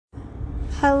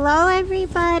Hello,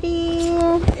 everybody.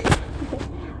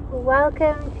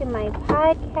 Welcome to my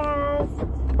podcast.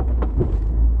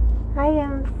 I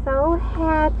am so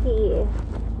happy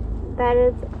that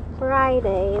it's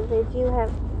Friday that you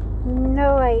have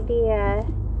no idea.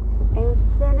 I'm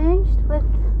finished with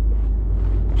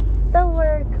the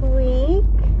work week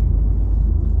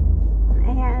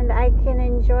and I can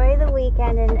enjoy the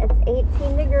weekend, and it's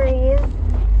 18 degrees,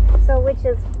 so which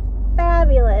is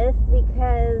fabulous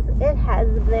because it has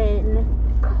been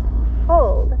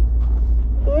cold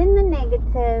in the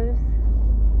negatives,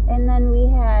 and then we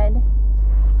had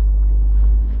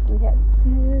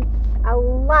a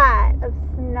lot of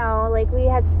snow. Like, we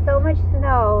had so much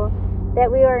snow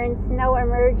that we were in snow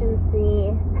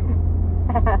emergency.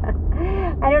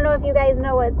 I don't know if you guys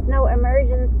know what snow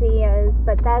emergency is,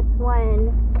 but that's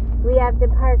when we have to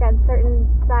park on certain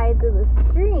sides of the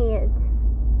street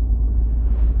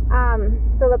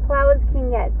so the plows can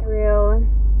get through.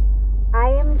 I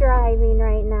am driving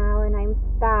right now and I'm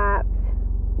stopped,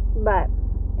 but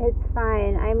it's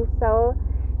fine. I'm so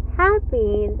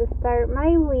happy to start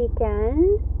my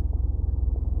weekend.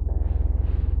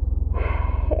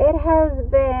 It has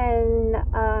been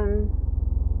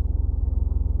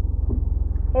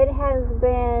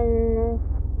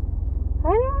I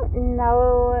don't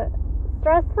know,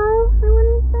 stressful, I want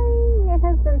to say. It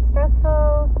has been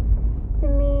stressful to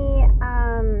me,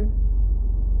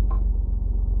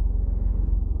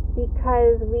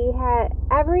 because we had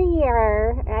every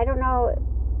year, I don't know,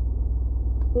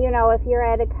 if you're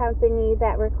at a company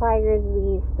that requires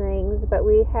these things, but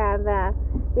we have a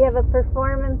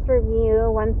performance review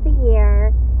once a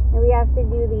year, and we have to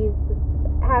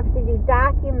do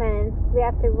documents. We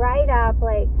have to write up,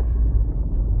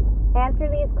 answer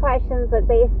these questions, but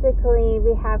basically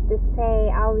we have to say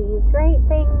all these great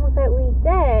things that we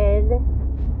did.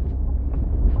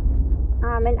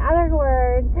 In other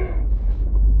words,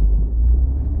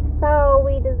 so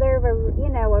we deserve a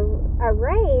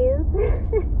raise.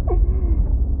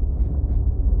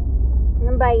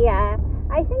 But yeah,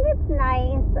 I think it's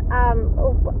nice.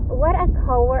 What a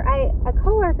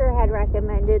coworker had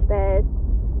recommended this,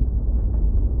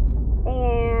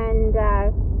 and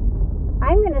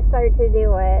I'm going to start to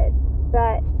do it,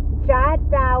 but jot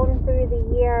down through the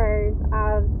years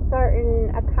of certain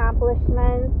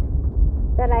accomplishments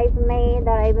that I've made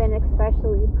that I've been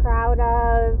especially proud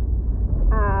of.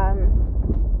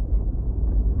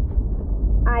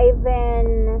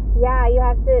 You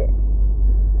have to,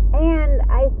 and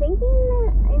I'm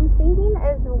thinking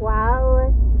as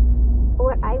well,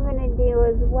 what I'm going to do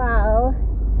as well,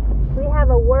 we have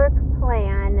a work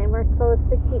plan, and we're supposed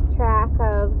to keep track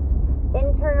of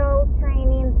internal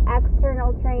trainings,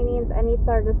 external trainings, any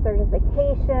sort of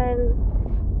certifications,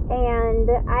 and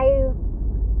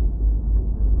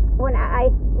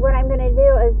what I'm going to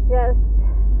do is just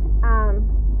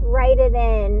write it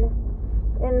in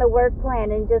the work plan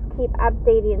and just keep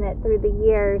updating it through the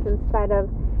years, instead of,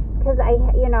 because I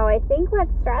think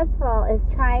what's stressful is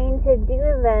trying to do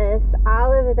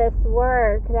all of this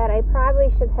work that I probably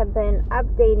should have been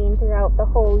updating throughout the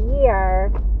whole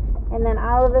year, and then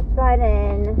all of a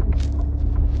sudden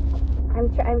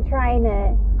I'm trying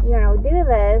to do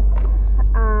this,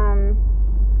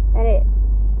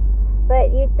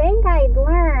 but you'd think I'd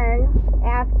learn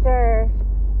after,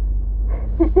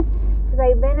 because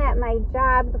I've been at my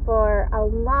job for a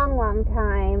long, long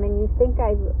time, and you think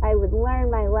I would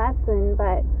learn my lesson,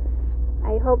 but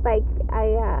I hope that's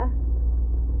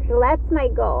my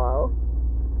goal.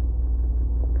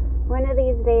 One of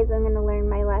these days I'm going to learn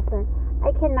my lesson.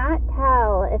 I cannot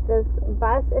tell if this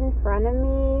bus in front of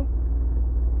me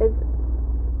is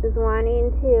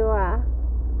wanting to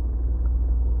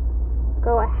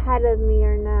go ahead of me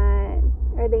or not.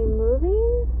 Are they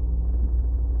moving?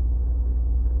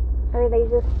 Or are they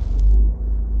just...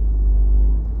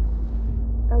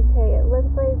 Okay, it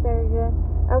looks like they're just...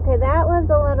 Okay, that was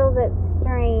a little bit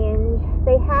strange.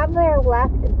 They have their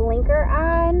left blinker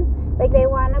on, like they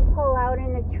want to pull out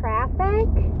into traffic,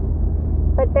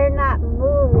 but they're not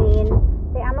moving.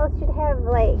 They almost should have,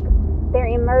 their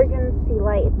emergency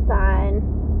lights on.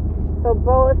 So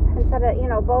both, instead of,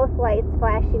 both lights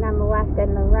flashing on the left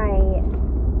and the right.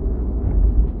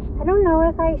 I don't know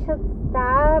if I should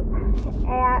stop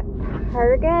at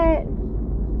Target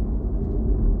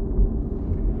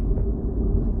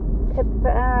to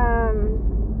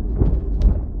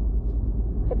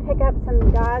pick up some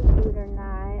dog food or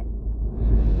not.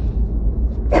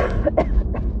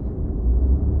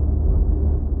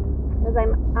 Because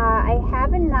I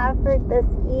have enough for this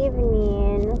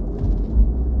evening.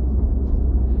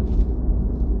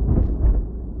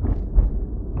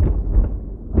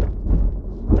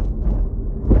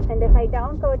 And if I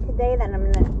don't go today, then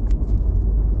I'm gonna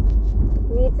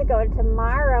need to go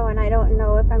tomorrow, and I don't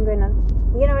know if I'm gonna,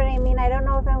 you know what I mean? I don't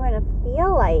know if I'm gonna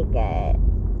feel like it.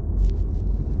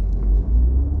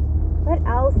 What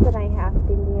else did I have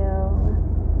to do?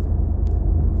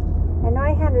 I know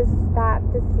I had to stop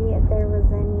to see if there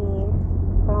was any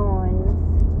bones.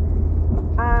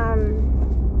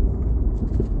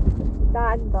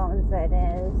 Dog bones, that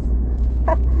is.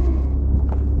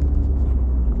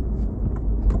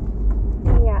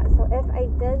 Yeah, so if I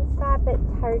did stop at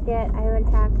Target, I would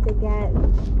have to get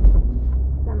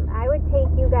some, I would take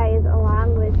you guys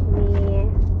along with me.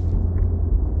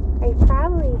 I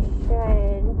probably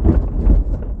should.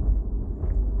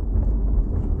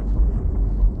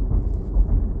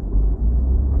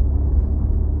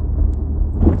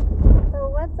 So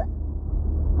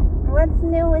what's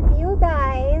new with you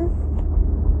guys?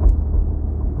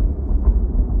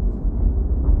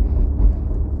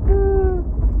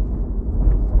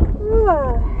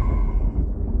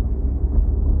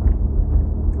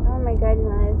 Oh my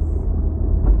goodness.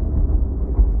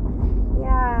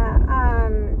 Yeah,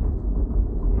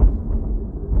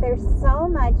 there's so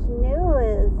much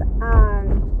news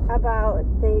about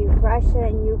the Russia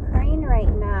and Ukraine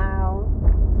right now.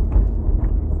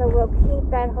 So we'll keep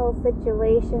that whole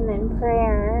situation in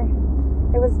prayer.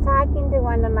 I was talking to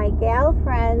one of my gal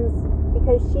friends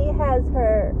because she has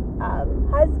her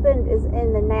husband is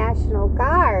in the National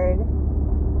Guard,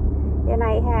 and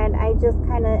I just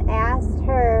kind of asked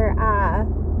her,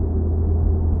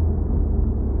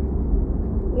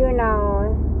 you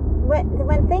know,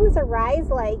 when things arise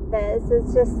like this,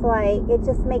 it's just like, it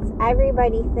just makes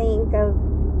everybody think of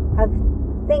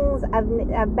things,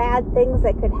 of bad things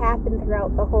that could happen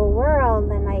throughout the whole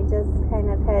world. And I just kind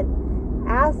of had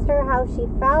asked her how she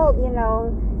felt, you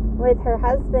know, with her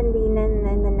husband being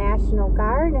in the National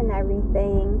Guard and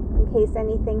everything, in case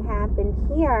anything happened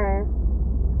here.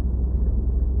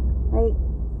 Like,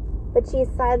 but she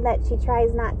said that she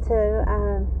tries not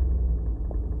to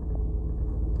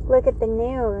look at the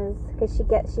news because she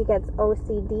gets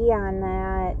OCD on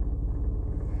that.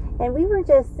 And we were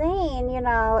just saying, you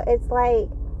know, it's like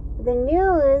the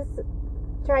news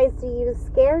tries to use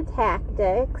scare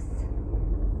tactics,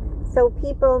 so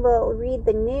people will read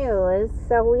the news,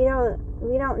 so we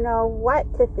don't know what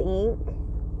to think,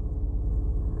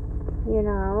 you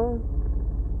know.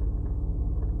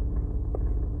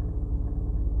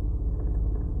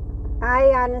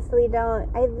 I honestly don't.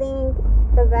 I think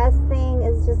the best thing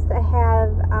is just to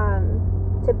have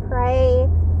to pray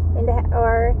and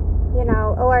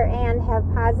and have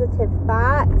positive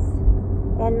thoughts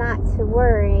and not to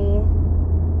worry.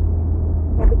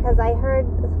 Yeah, because I heard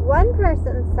one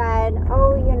person said,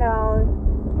 "Oh, you know,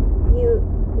 you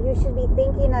should be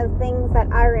thinking of things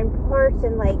that are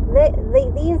important, like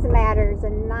these matters,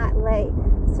 and not like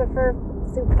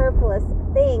superfluous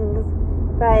things."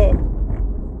 But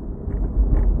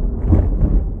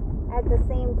at the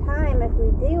same time, if we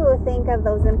do think of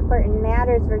those important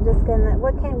matters, we're just gonna,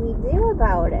 what can we do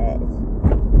about it?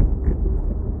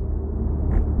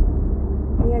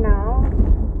 You know?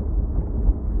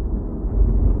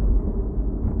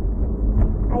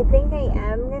 I think I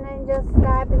am gonna just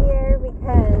stop here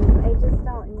because I just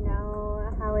don't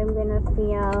know how I'm gonna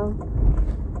feel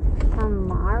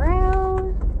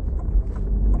tomorrow.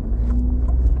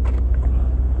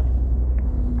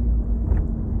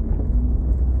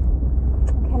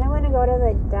 I want to go to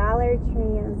the Dollar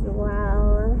Tree as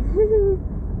well.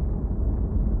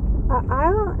 I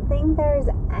don't think there's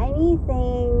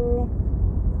anything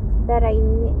that I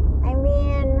need. I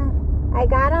mean,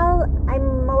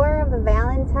 I'm more of a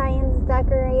Valentine's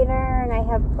decorator, and I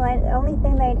have plenty. The only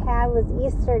thing I'd have was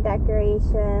Easter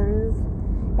decorations.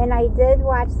 And I did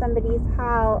watch somebody's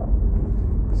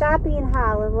shopping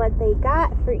haul of what they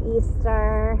got for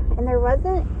Easter, and there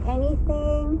wasn't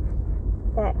anything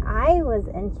that I was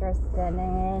interested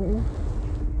in.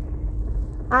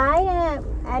 I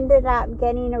ended up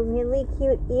getting a really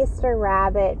cute Easter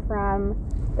rabbit from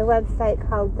the website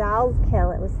called Dolls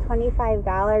Kill. It was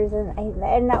 $25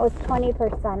 and that was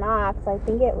 20% off, so I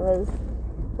think it was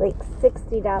like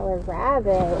 $60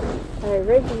 rabbit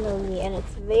originally, and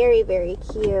it's very, very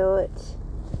cute.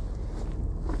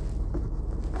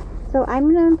 So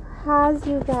I'm gonna pause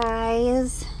you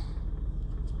guys.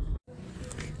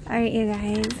 Alright, you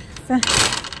guys, so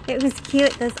it was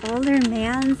cute. This older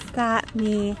man stopped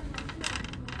me.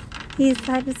 He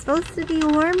said it's supposed to be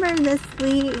warmer this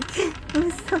week. It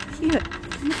was so cute.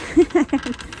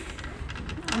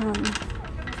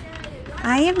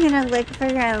 I am going to look for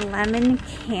a lemon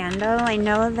candle. I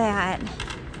know that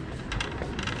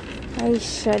I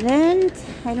shouldn't.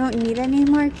 I don't need any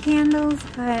more candles,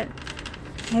 but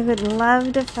I would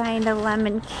love to find a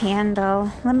lemon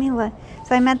candle. Let me look.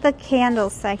 So I'm at the candle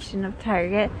section of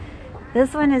Target.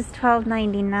 This one is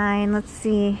 $12.99. Let's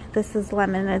see. This is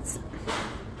lemon. It's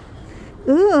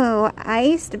ooh,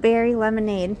 iced berry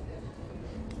lemonade.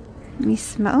 Let me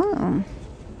smell.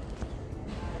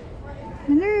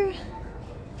 Wonder.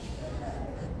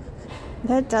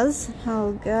 That does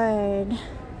smell good.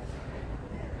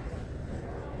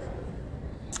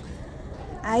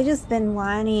 I just been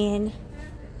wanting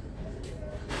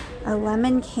a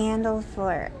lemon candle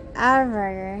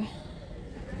forever.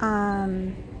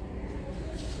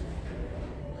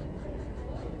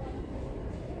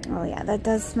 Oh yeah, that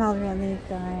does smell really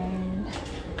good.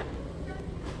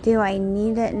 Do I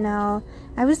need it? No.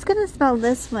 I was gonna smell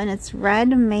this one. It's red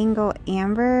mango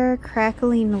amber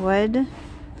crackling wood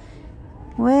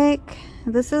wick.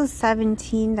 This is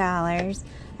 $17.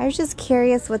 I was just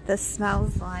curious what this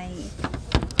smells like.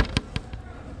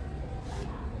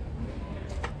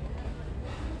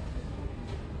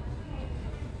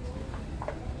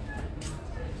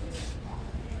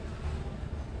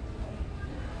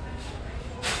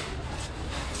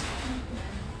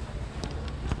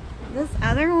 This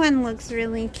other one looks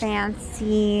really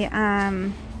fancy.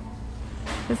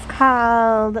 It's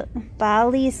called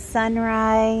Bali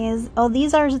Sunrise. Oh,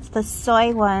 these are the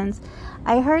soy ones.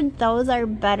 I heard those are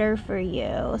better for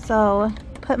you. So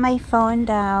put my phone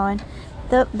down.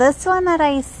 This one that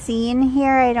I seen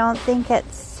here, I don't think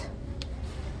it's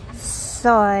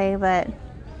soy, but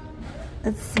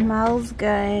it smells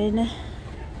good.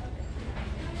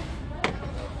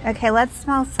 Okay, let's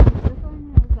smell some. This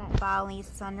one is that Bali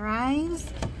Sunrise.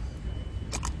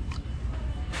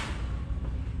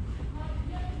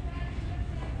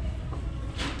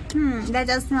 That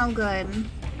does smell good.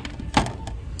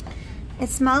 It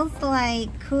smells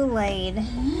like Kool-Aid.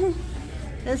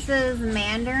 This is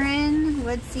mandarin,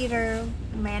 wood cedar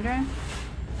mandarin.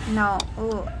 No,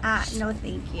 no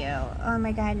thank you. Oh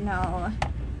my god, no.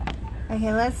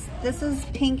 Okay, this is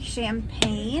pink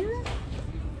champagne.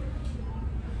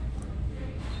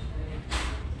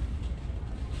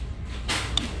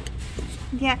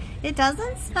 Yeah, it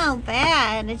doesn't smell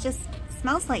bad. It just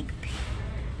smells like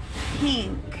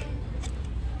pink.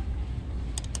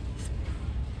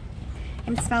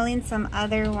 I'm smelling some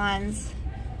other ones.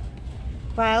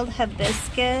 Wild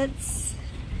hibiscus.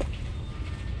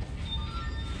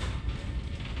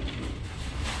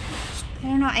 I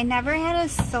don't know. I never had a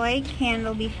soy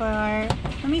candle before.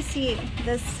 Let me see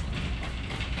this.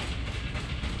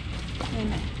 Wait a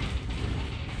minute.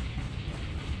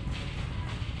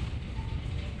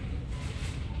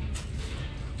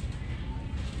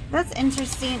 That's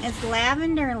interesting. It's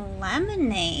lavender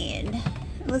lemonade.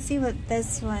 Let's see what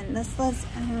this one. This was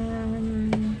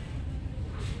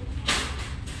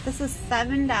this is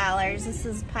 $7. This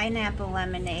is pineapple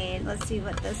lemonade. Let's see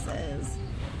what this is.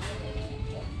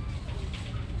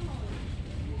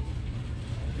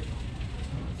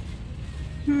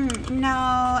 No,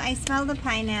 I smell the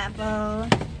pineapple.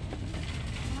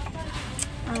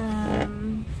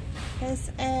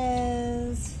 This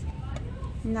is,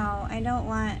 no, I don't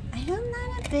want, I'm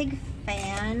not a big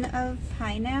fan of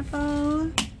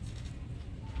pineapple.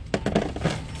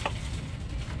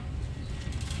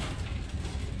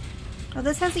 Well,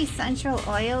 this has essential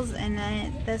oils in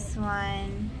it, this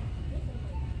one.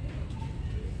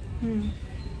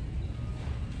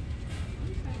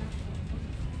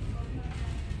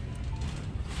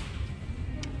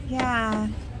 Yeah.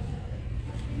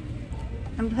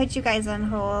 I'm gonna put you guys on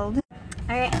hold.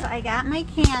 Alright, so I got my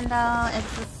candle.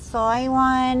 It's a soy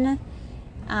one.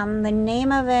 The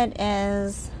name of it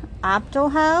is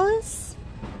Opto House.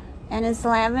 And it's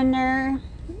lavender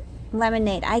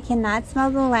lemonade. I cannot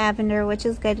smell the lavender, which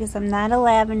is good because I'm not a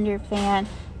lavender fan.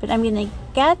 But I'm gonna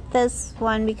get this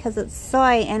one because it's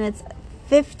soy and it's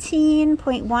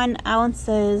 15.1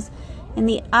 ounces. And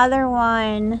the other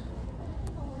one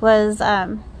was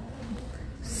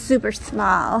super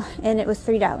small and it was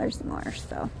 $3 more,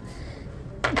 so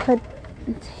I could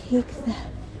take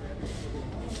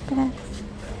that.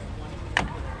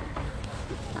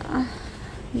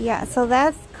 Yeah, so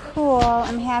that's cool.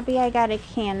 I'm happy I got a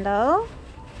candle.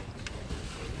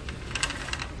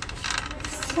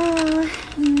 So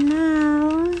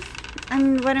now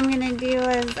what I'm gonna do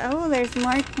is, oh, there's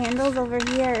more candles over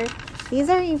here. These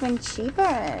are even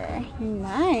cheaper.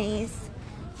 Nice.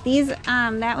 These,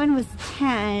 that one was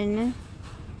 10.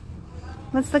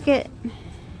 Let's look at,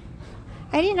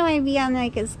 I didn't know I'd be on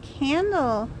like his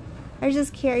candle. I was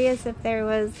just curious if there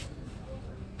was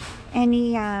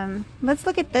any, let's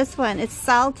look at this one. It's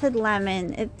salted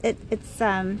lemon. It's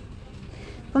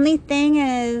Only thing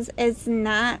is, it's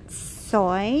not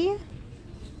soy.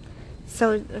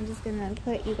 So I'm just gonna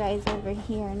put you guys over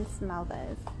here and smell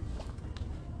this.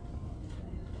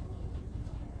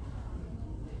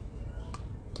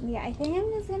 Yeah, I think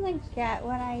I'm just gonna get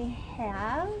what I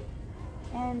have,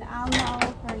 and I'll know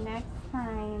for next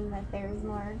time that there's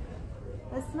more.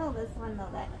 Let's smell this one though,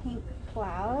 that pink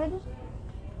cloud.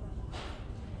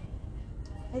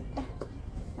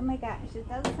 Oh my gosh, it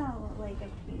does smell like a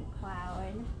pink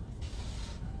cloud.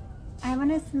 I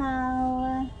want to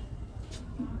smell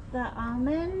the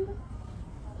almond.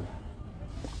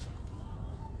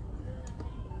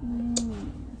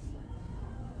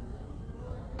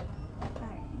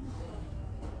 Alright.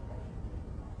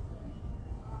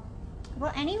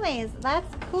 Well, anyways,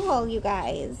 that's cool, you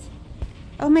guys.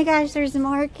 Oh my gosh, there's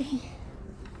more.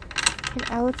 Get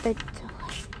out the door.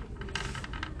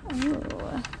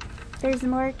 Oh, there's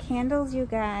more candles, you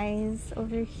guys,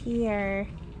 over here.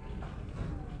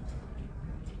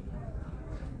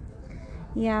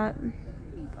 Yeah,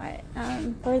 but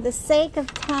for the sake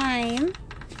of time,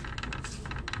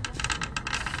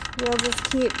 we'll just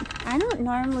keep. I don't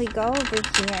normally go over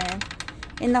here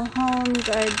in the home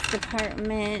goods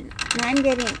department. I'm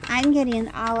getting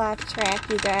all off track,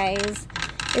 you guys.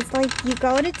 It's like you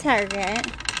go to Target.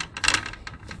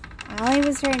 All I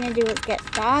was trying to do was get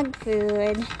dog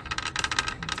food,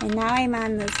 and now I'm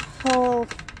on this whole.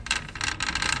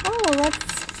 Oh, let's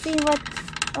see what.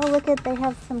 Oh, look at, they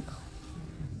have some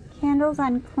candles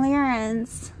on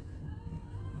clearance.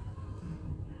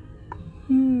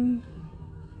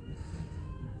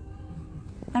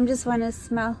 I just want to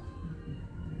smell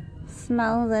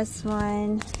this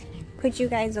one. Put you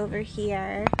guys over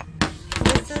here.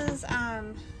 This is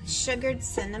sugared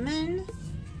cinnamon.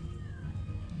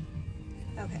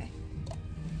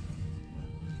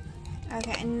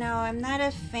 Okay, no, I'm not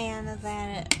a fan of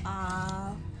that at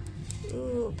all.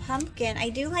 Ooh, pumpkin. I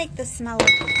do like the smell of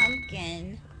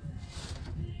pumpkin.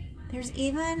 There's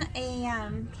even a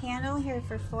candle here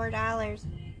for $4.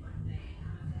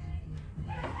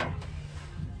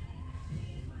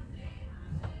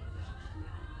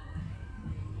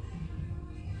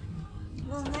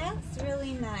 Well, that's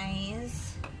really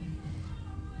nice.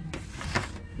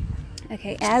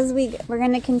 Okay, as we're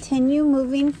going to continue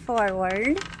moving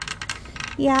forward.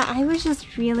 Yeah, I was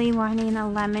just really wanting a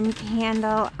lemon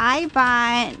candle. I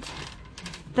bought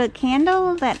the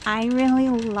candle that I really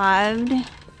loved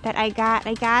that I got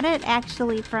it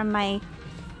actually from my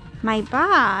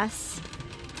boss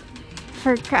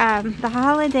for the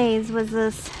holidays, was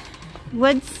this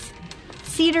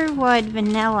cedar wood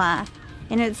vanilla,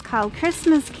 and it's called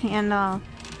Christmas Candle,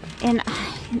 and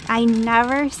I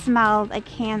never smelled a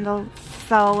candle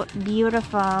so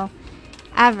beautiful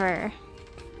ever.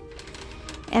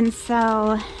 And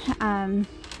so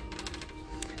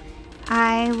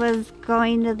I was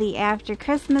going to the after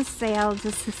Christmas sale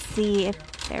just to see if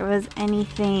there was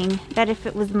anything that, if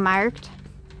it was marked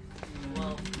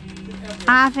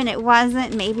off, and it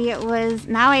wasn't. Maybe it was.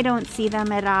 Now I don't see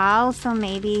them at all, so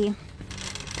maybe.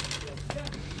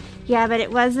 Yeah, but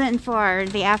it wasn't for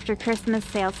the after Christmas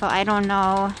sale, so I don't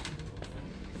know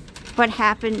what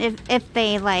happened, if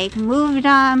they like moved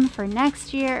them for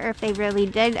next year, or if they really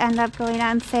did end up going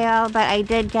on sale. But I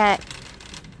did get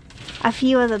a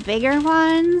few of the bigger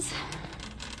ones.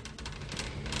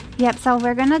 Yep, so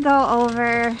we're gonna go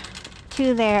over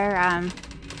to their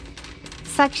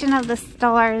section of the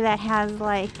store that has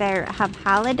like their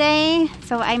holiday.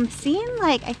 So I'm seeing,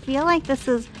 like, I feel like this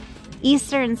is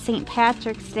Easter and St.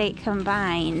 Patrick's Day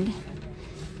combined.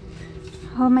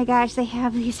 Oh my gosh, they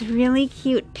have these really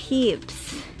cute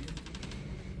peeps.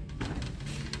 Oh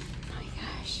my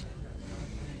gosh.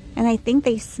 And I think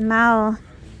they smell.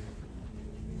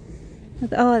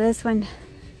 Oh, this one.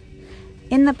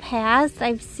 In the past,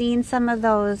 I've seen some of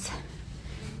those,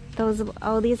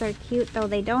 oh, these are cute though.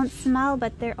 They don't smell,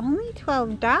 but they're only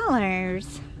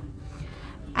 $12.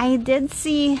 I did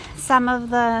see some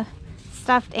of the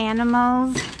stuffed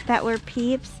animals that were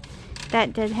peeps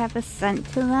that did have a scent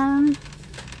to them.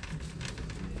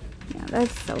 Yeah,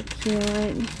 that's so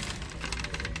cute.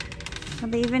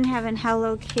 Well, they even have a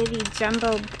Hello Kitty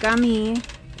jumbo gummy.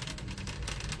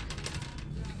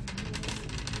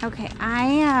 Okay,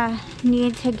 I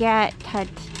need to get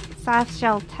soft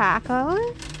shell taco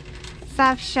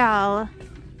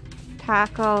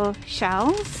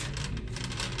shells.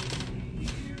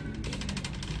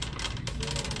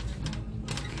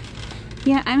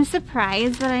 Yeah, I'm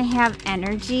surprised that I have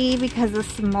energy, because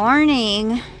this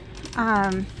morning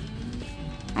I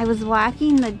was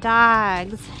walking the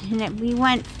dogs, and we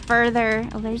went further.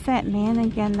 Oh, there's that man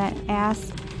again that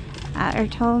asked or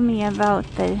told me about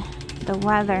the the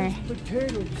weather.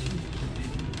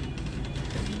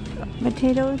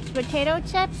 Potato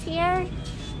chips here.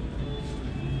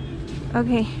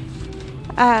 Okay.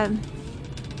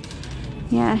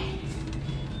 Yeah.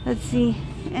 Let's see.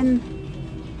 And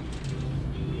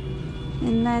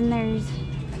then there's.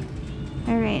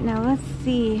 All right. Now let's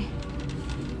see.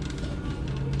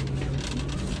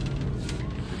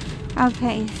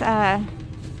 Okay. Okay.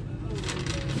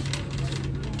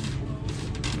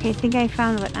 I think I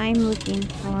found what I'm looking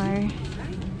for.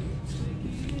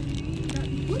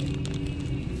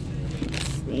 Let's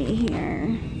see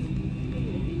here.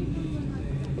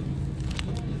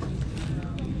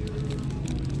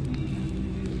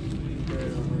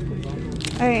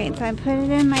 Alright, so I put it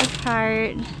in my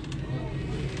cart.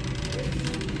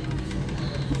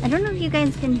 I don't know if you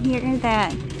guys can hear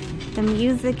that, the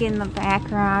music in the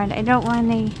background. I don't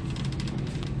want to...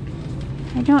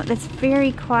 it's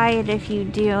very quiet if you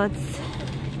do. Let's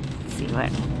see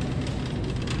what...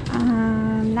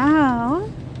 now...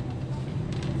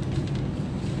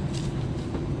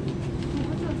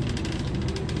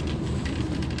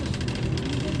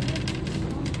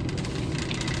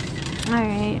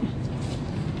 Alright.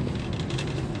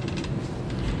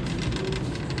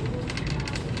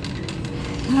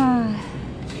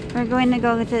 We're going to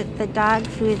go to the dog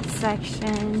food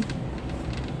section.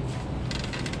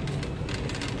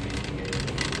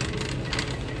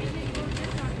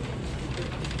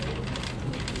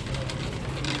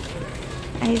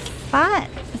 I thought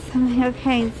something.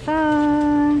 Okay,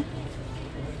 so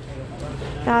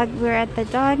we're at the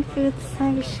dog food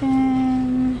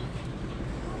section.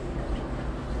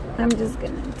 I'm just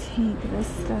gonna take this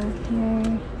stuff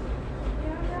here.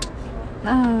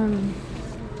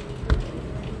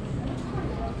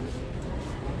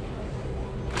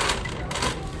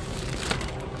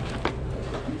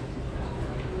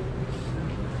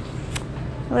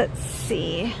 Let's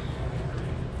see.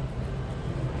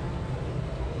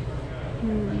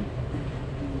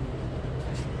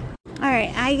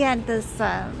 Alright, I got this,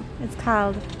 it's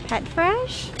called Pet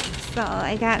Fresh. So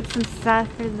I got some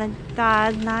stuff for the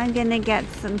dog. Now I'm gonna get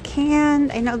some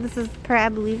canned. I know this is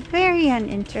probably very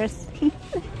uninteresting.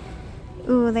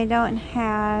 Ooh, they don't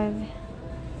have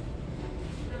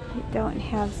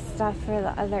stuff for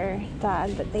the other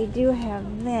dog, but they do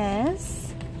have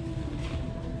this.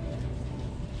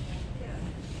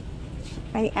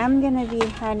 I am gonna be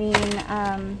heading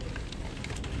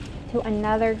to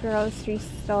another grocery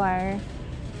store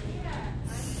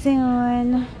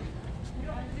soon.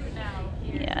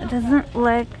 Yeah, it doesn't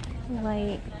look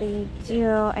like they do.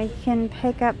 I can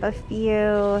pick up a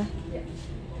few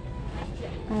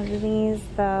of these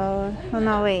though. Oh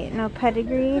no, wait, no,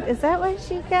 Pedigree. Is that what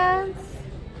she gets?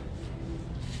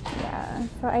 Yeah,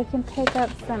 so I can pick up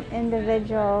some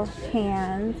individual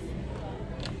cans.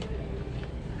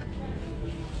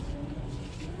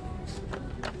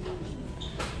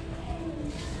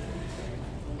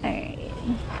 Alright.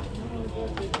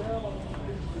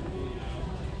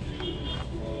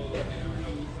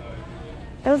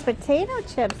 Those potato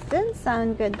chips didn't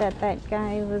sound good that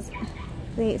guy was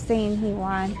saying he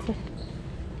wanted.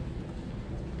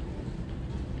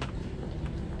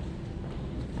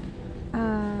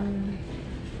 Alright.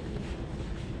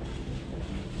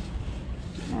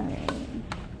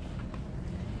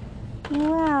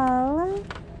 Well,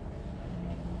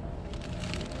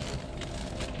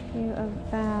 a few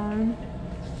of them.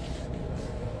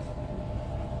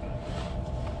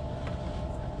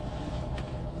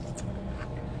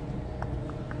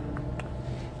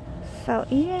 So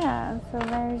yeah, so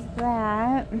there's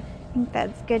that. I think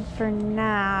that's good for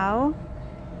now.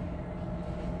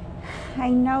 I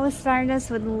know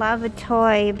Stardust would love a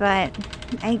toy, but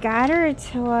I got her a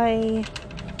toy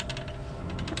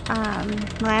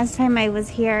last time I was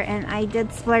here, and I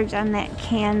did splurge on that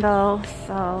candle,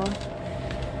 so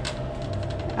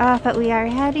but we are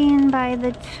heading by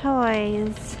the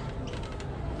toys.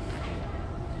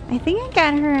 I think I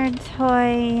got her a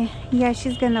toy. Yeah,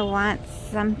 she's gonna want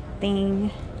something,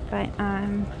 but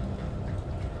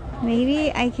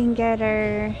maybe I can get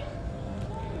her.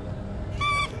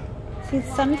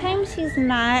 Sometimes she's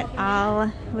not all.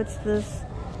 What's this?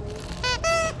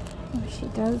 Oh, she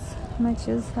does. How much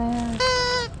is that?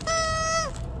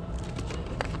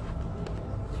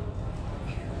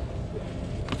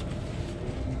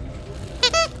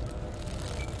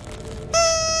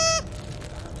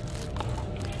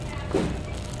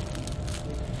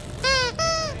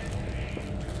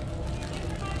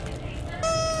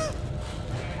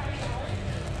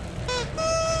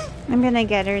 I'm gonna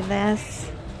get her this.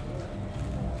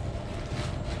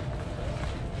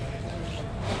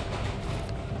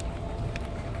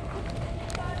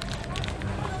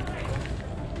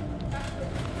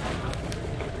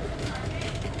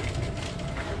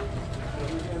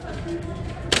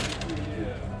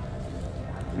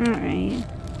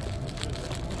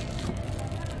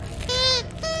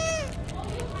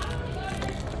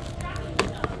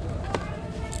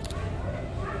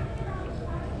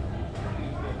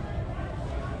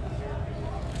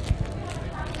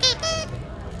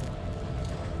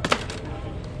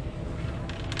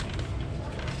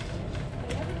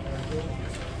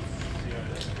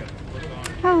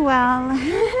 Oh well.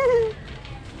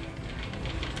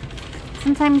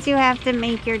 Sometimes you have to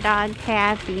make your dog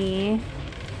happy.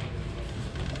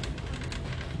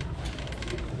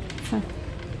 So,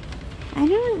 I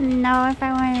don't know if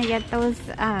I want to get those,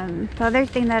 the other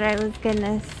thing that I was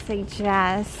gonna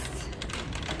suggest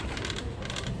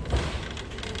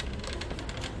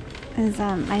is,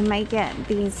 I might get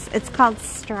these, it's called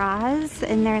straws,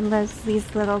 and they're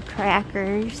these little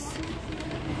crackers.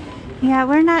 Yeah,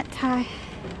 we're not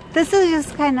this is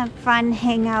just kind of fun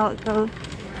hangout, go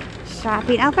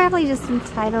shopping. I'll probably just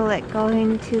entitle it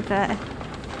going to the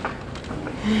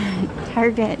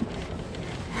Target.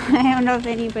 I don't know if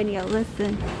anybody will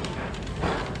listen.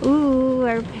 Ooh,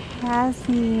 we're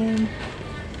passing.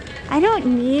 I don't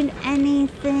need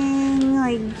anything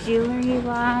like jewelry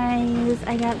wise.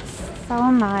 I got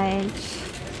so much.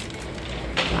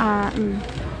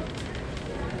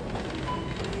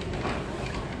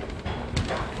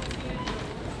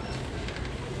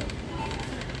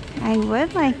 I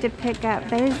would like to pick up,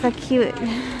 there's a cute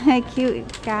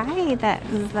guy that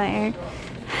was there.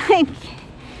 I'm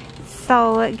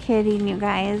so kidding, you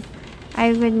guys.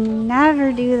 I would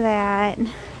never do that.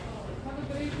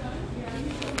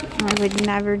 I would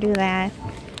never do that.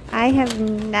 I have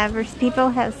never,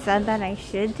 people have said that I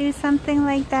should do something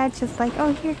like that, just like,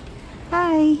 oh, here,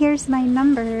 hi, here's my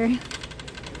number.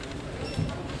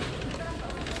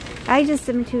 I just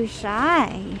am too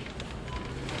shy.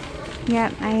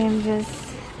 Yep, I'm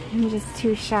just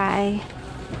too shy.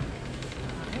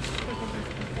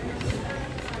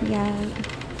 Yeah.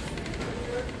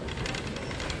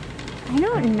 I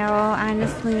don't know,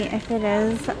 honestly, if it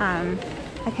is.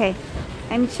 Okay,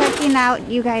 I'm checking out,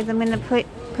 you guys. I'm gonna put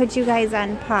you guys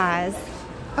on pause.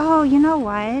 Oh, you know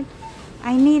what?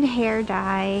 I need hair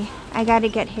dye. I gotta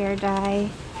get hair dye.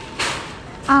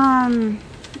 I'm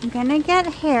gonna get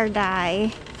hair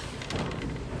dye.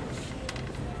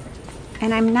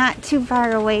 And I'm not too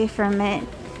far away from it.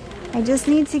 I just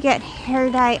need to get hair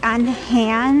dye on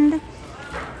hand.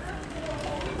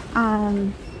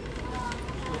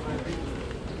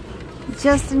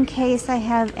 Just in case I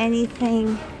have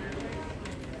anything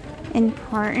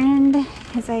important.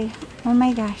 Oh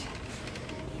my gosh.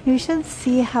 You should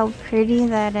see how pretty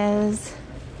that is.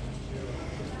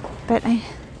 But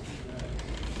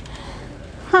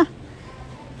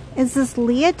it's this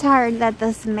leotard that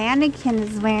this mannequin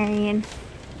is wearing.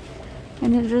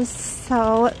 And it is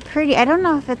so pretty. I don't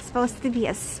know if it's supposed to be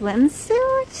a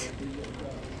swimsuit.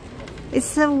 It's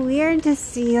so weird to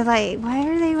see, like, why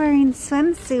are they wearing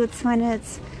swimsuits when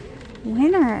it's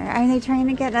winter? Are they trying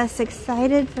to get us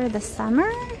excited for the summer?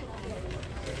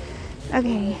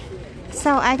 Okay,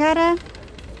 so I gotta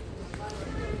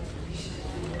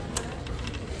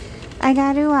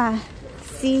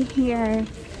see here.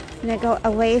 I'm gonna go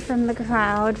away from the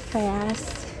crowd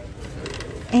fast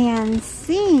and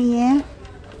see.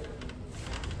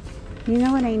 You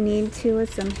know what I need too is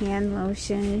some hand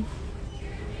lotion.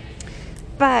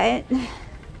 But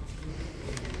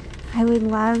I would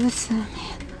love some.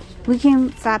 We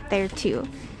can stop there too.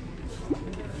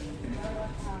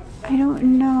 I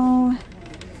don't know. I'm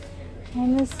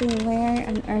trying to see where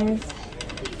on earth.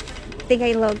 I think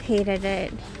I located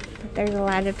it. But there's a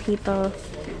lot of people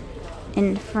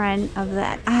in front of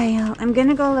that aisle. I'm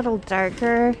gonna go a little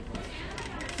darker.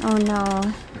 Oh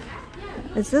no.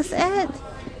 Is this it?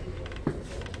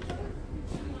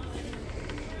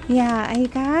 Yeah, I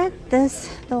got this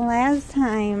the last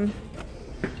time.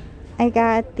 I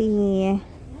got the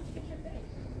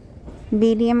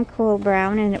medium cool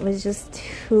brown and it was just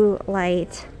too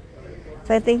light.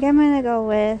 So I think I'm gonna go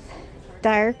with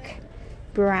dark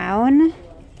brown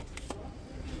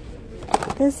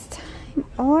this time,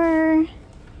 or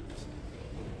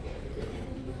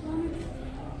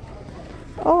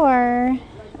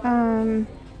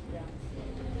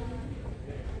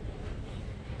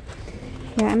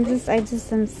yeah, I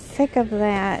just am sick of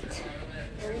that.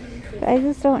 But I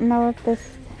just don't know if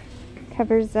this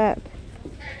covers up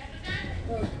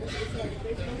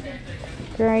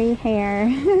gray hair.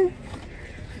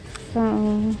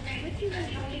 So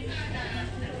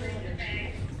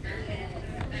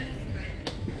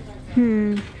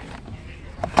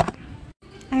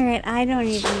alright, I don't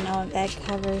even know if that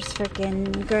covers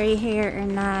freaking gray hair or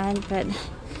not, but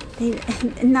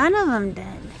none of them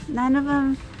did. None of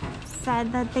them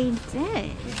said that they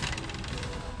did.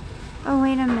 Oh,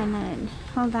 wait a minute.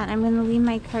 Hold on, I'm gonna leave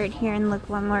my cart here and look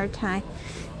one more time.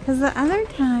 Because the other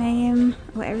time,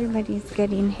 oh, everybody's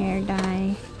getting hair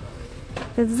dye.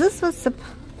 Because this was supposed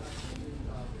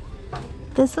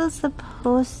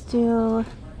to,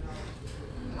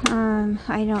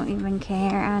 I don't even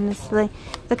care, honestly.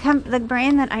 The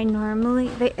brand that I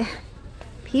normally,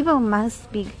 people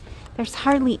must be, there's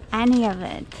hardly any of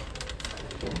it.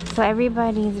 So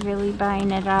everybody's really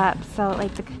buying it up. So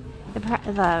like the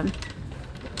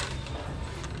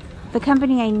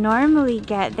company I normally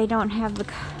get, they don't have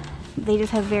they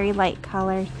just have very light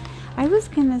colors. I was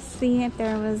gonna see if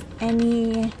there was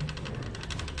any,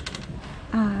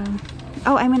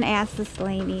 oh, I'm gonna ask this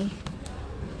lady.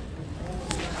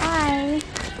 Hi.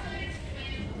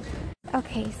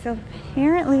 Okay, so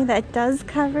apparently that does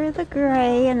cover the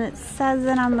gray, and it says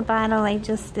it on the bottle. I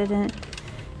just didn't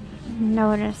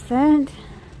notice it.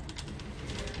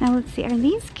 Now let's see, are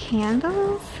these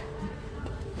candles?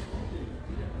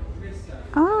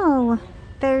 Oh,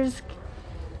 there's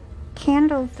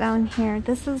candles down here.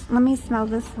 This is, let me smell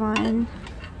this one.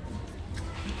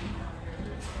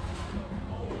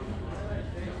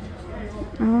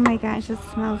 Oh my gosh, it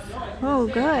smells so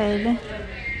good.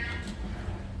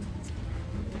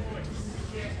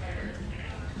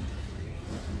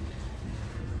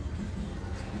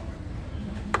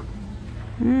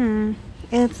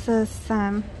 It's this,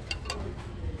 smell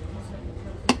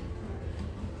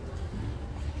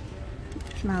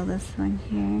this one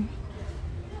here.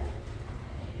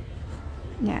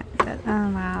 Yeah, oh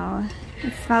wow.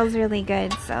 It smells really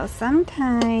good, so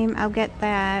sometime I'll get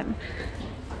that.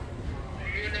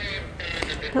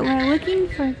 But we're looking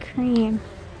for cream.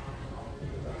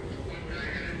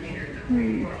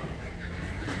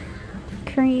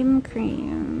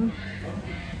 Cream.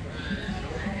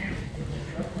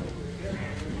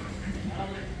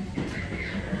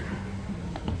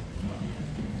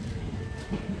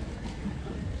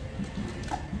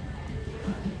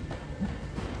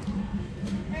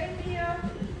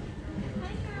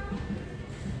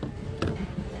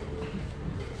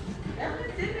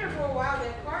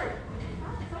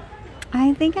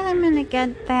 I think I'm gonna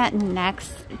get that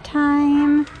next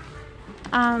time,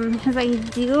 because I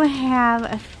do have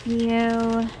a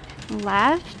few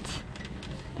left,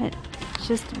 but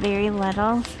just very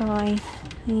little, so I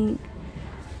think,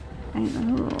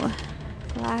 ooh,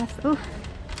 glass, ooh,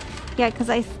 yeah, because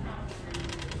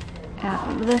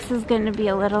this is gonna be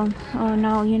a little, oh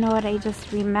no, you know what I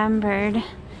just remembered?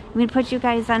 I'm gonna put you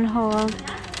guys on hold.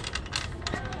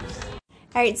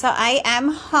 Alright, so I am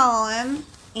home,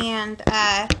 and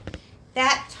that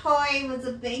toy was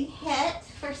a big hit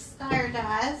for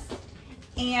Stardust,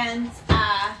 and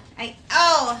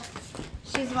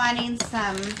she's wanting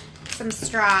some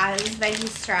straws, veggie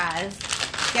straws.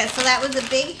 Yeah, so that was a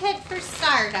big hit for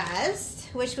Stardust,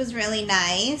 which was really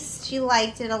nice. She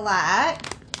liked it a lot.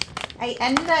 I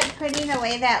ended up putting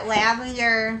away that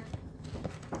lavender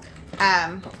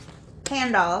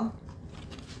candle.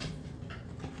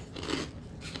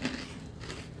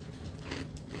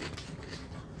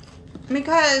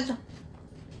 Because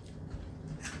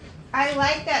I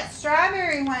like that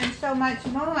strawberry one so much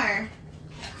more.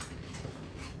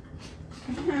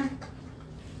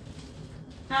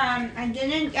 I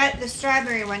didn't get the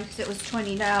strawberry one because it was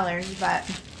 $20, but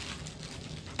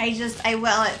I will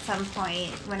at some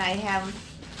point when I have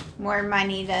more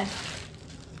money to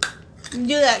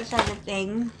do that sort of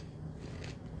thing.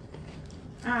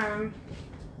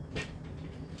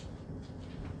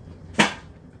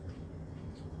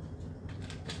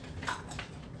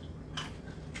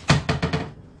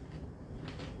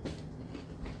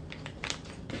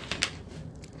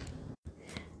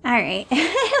 Alright,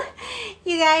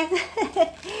 you guys,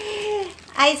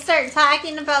 I start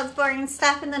talking about boring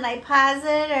stuff and then I pause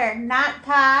it or not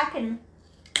talk, and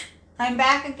I'm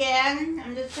back again.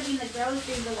 I'm just putting the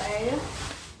groceries away.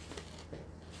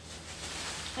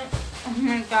 Oh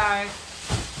my gosh.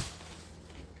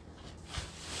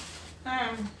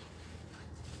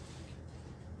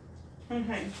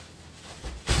 Okay.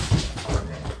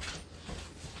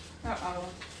 Uh-oh.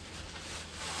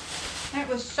 It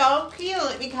was so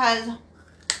cute because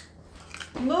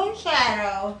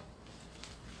Moonshadow,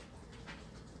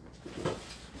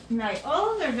 my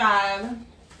older dog,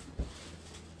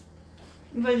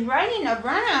 was running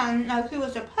around like he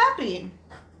was a puppy.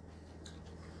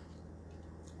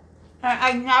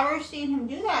 I've never seen him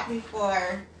do that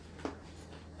before.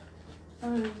 It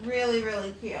was really,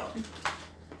 really cute.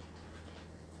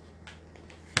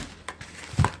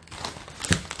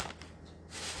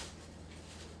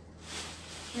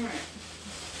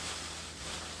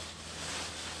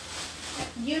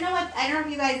 You know what? I don't know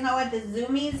if you guys know what the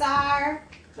zoomies are,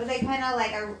 but they kind of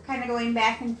like are kind of going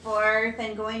back and forth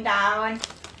and going down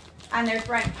on their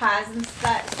front paws and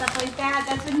stuff like that.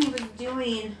 That's what he was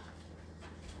doing.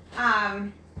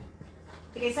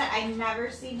 Like I said, I've never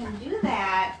seen him do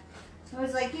that. It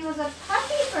was like he was a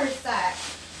puppy for a sec.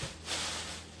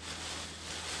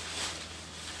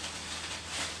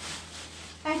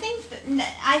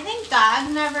 I think dogs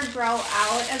never grow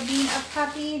out of being a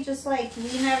puppy, just like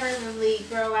we never really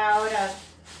grow out of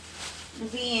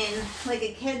being like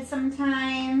a kid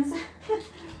sometimes.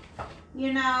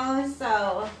 You know,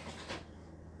 so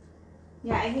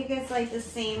yeah, I think it's like the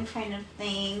same kind of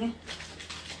thing.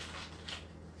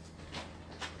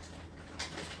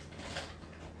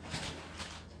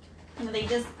 They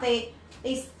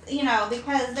you know,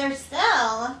 because they're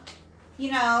still,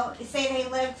 you know, say they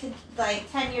live to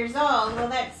like 10 years old, well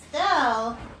that's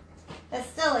still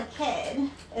a kid.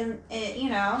 And it, you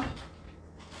know,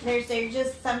 they're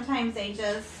just, sometimes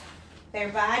their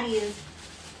bodies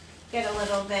get a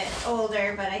little bit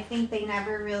older, but I think they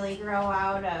never really grow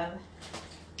out of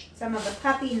some of the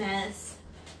puppiness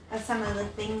of some of the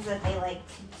things that they like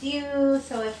to do.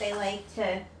 So if they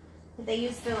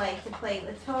used to like to play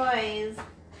with toys,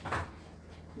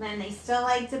 then they still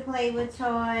like to play with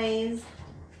toys.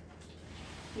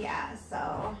 Yeah,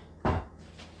 so.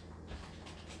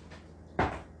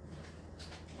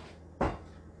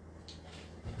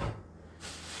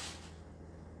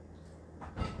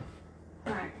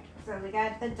 Alright, so we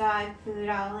got the dog food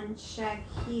all in check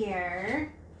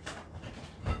here.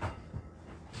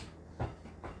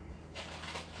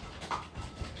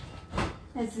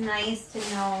 It's nice to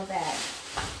know that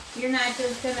you're not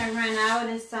just gonna run out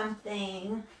of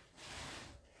something.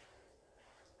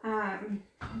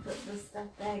 Put this stuff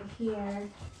back here.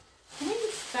 I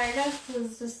think Stardust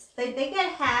was just, they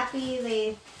get happy.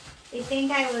 They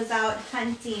think I was out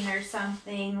hunting or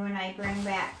something when I bring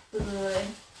back food.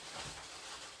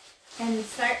 And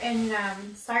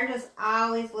Stardust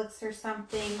always looks for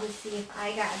something to see if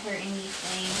I got her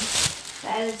anything.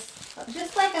 That is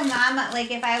just like a mama,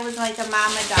 like if I was like a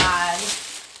mama dog.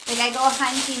 Like I go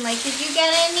hunting, like, did you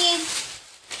get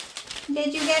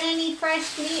any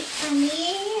fresh meat for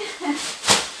me?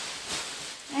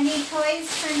 Any toys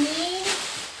for me?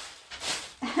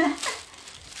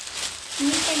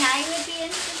 Anything I would be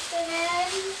interested in?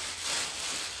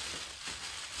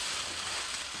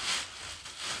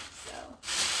 So,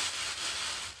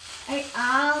 I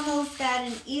almost got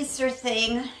an Easter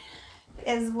thing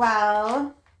as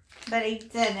well, but I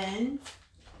didn't.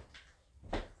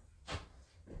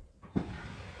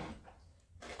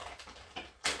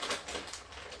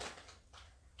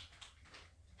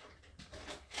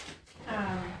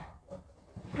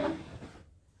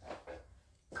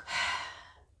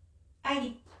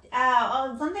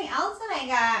 Something else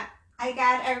that I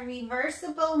got a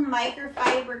reversible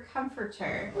microfiber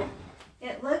comforter.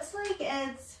 It looks like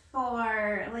it's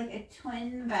for like a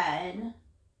twin bed.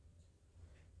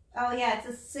 Oh yeah, it's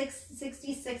a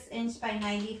 66 inch by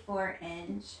 94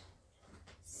 inch.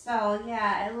 So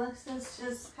yeah, it looks, it's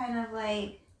just kind of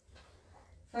like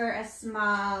for a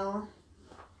small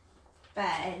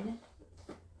bed,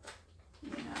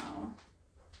 you know,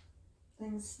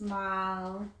 something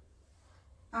small.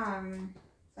 So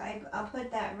I'll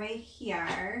put that right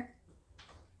here.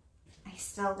 I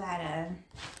still gotta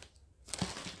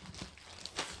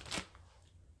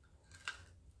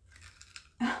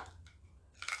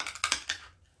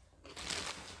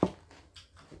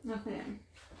okay.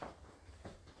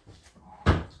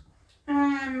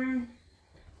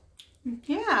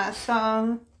 Yeah, so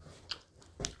I'm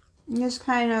just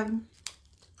kind of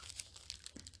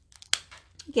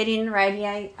getting ready.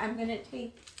 I'm gonna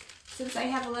take, since I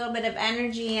have a little bit of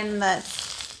energy and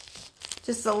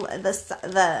there's a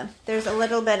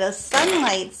little bit of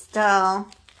sunlight still,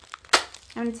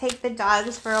 I'm gonna take the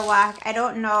dogs for a walk. I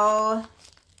don't know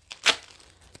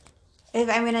if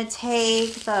I'm gonna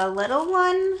take the little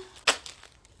one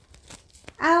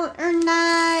out or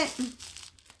not.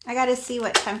 I gotta see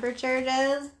what temperature it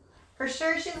is. For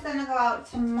sure she's gonna go out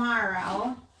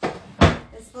tomorrow.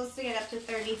 It's supposed to get up to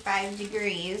 35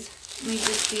 degrees. Let me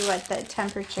just see what the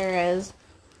temperature is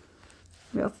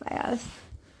real fast.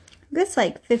 It's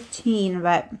like 15,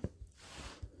 but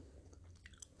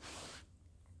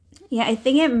yeah, I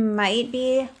think it might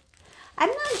be. I'm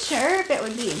not sure if it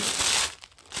would be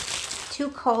too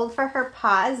cold for her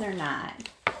paws or not.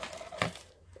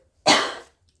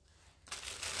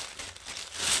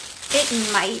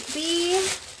 It might be.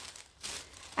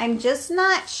 I'm just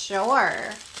not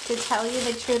sure, to tell you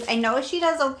the truth. I know she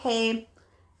does okay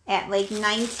at like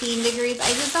 19 degrees.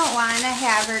 I just don't want to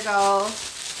have her go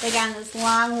like on this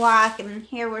long walk and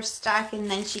here we're stuck and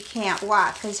then she can't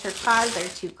walk because her paws are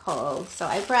too cold. So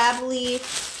I probably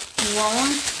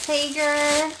won't take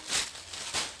her.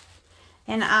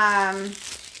 And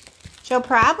she'll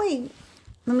probably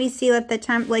let me see what the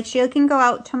temp, like she can go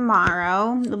out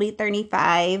tomorrow. It'll be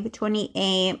 35,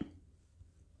 28.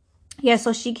 Yeah,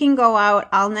 so she can go out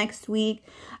all next week,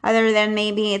 other than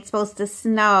maybe it's supposed to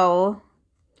snow.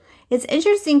 It's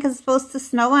interesting because it's supposed to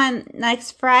snow on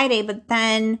next Friday, but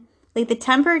then like the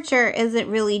temperature isn't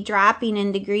really dropping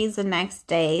in degrees the next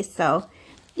day. So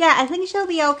yeah, I think she'll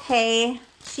be okay.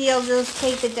 She'll just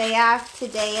take the day off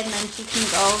today, and then she can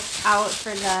go out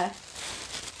for the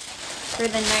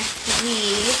next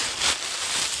week.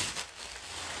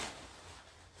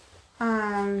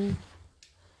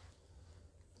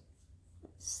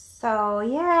 So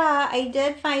yeah, I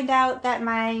did find out that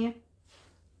my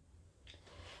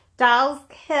Dolls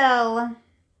Kill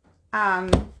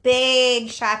big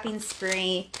shopping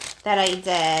spree that I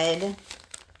did.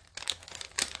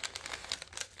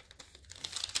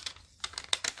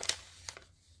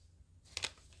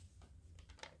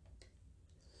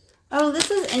 Oh,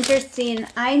 this is interesting.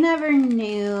 I never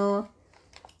knew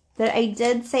that I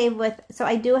did save with, so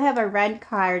I do have a red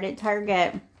card at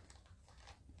Target.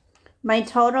 My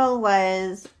total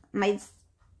was my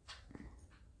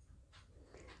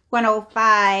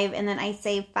 105, and then I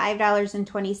saved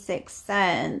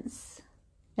 $5.26.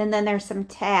 And then there's some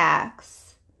tax.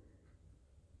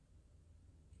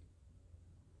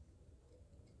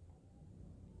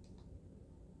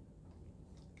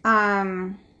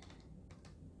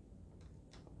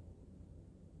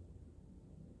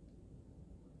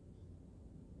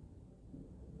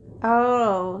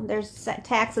 Oh, there's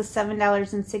tax of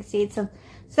 $7.68.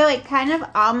 So it kind of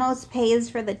almost pays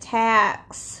for the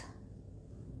tax.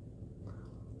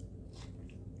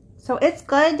 So it's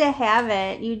good to have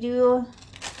it. You do,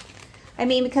 I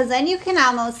mean, because then you can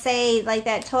almost say like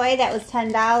that toy that was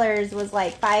 $10 was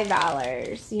like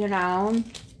 $5, you know?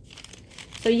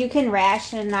 So you can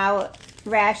ration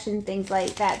things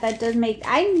like that. That does make,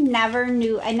 I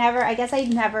guess I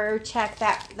never checked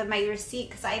my receipt,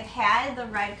 because I've had the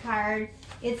red card.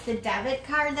 It's the debit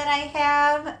card that I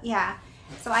have. Yeah.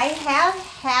 So I have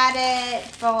had it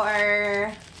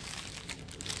for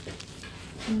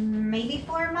maybe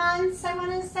 4 months, I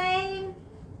want to say.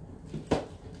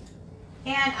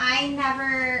 And I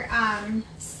never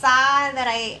saw that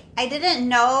I didn't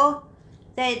know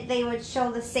that they would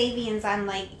show the savings on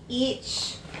like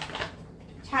each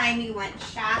time you went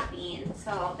shopping.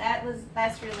 So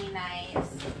that's really nice.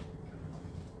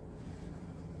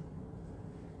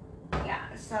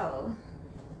 Yeah, so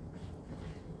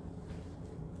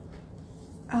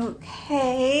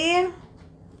okay.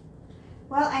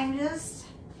 Well,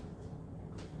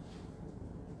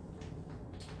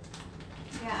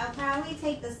 I'll probably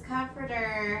take this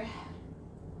comforter.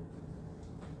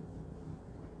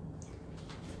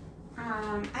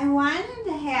 I wanted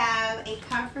to have a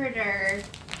comforter.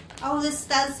 Oh, this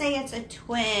does say it's a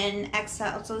twin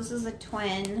XL, so this is a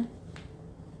twin.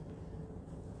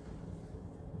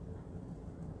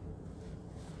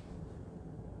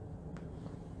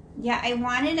 Yeah, I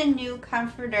wanted a new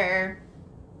comforter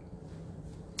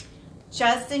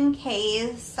just in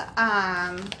case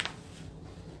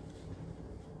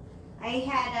I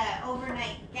had an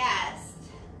overnight guest.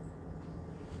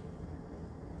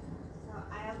 So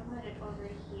I'll put it over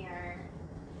here.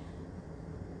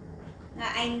 Now,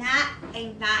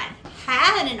 I've not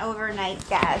had an overnight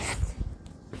guest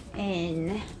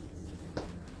in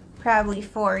probably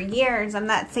 4 years. I'm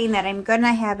not saying that I'm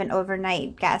gonna have an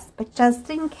overnight guest, but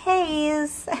just in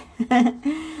case,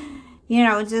 you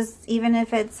know, just even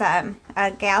if it's a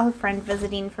gal friend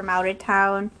visiting from out of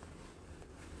town,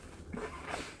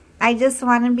 I just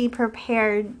want to be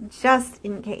prepared just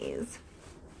in case.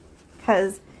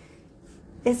 Because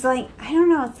it's like, I don't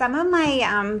know, some of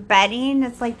my bedding,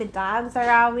 it's like the dogs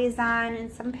are always on,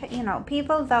 and some, you know,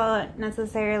 people don't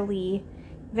necessarily,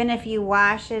 even if you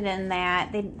wash it in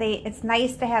that, it's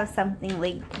nice to have something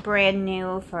like brand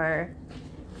new for,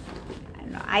 I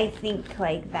don't know, I think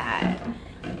like that.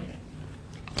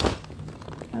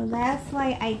 So that's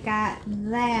why I got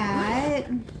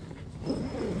that.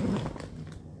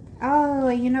 Oh,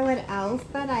 you know what else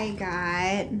that I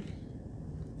got?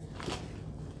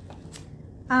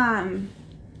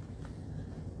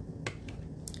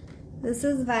 This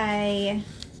is by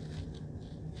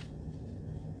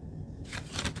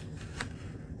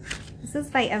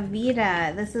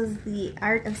Avita. This is the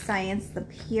Art of Science, the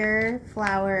Pure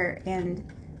Flower and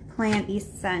Plant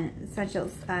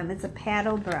Essentials. It's a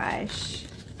paddle brush.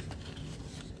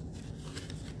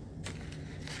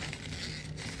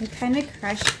 I kind of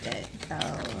crushed it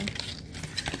though.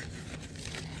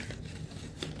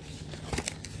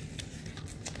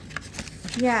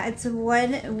 Yeah, it's a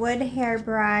wood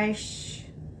hairbrush.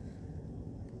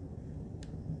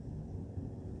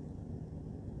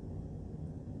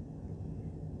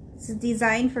 It's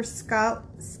designed for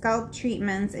scalp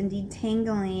treatments and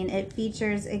detangling. It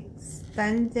features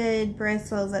extended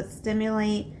bristles that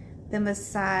stimulate the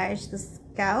massage the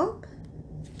scalp.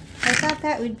 I thought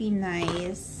that would be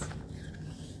nice.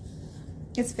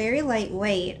 It's very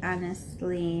lightweight,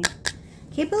 honestly.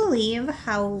 Can't believe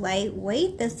how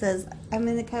lightweight this is. I'm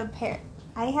going to compare.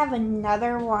 I have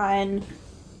another one.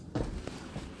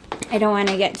 I don't want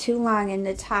to get too long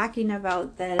into talking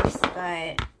about this,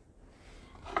 but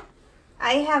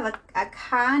I have a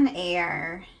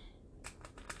Conair.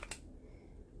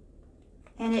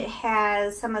 And it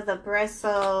has some of the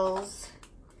bristles.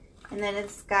 And then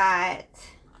it's got...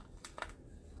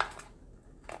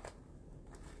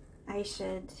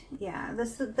 yeah,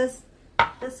 this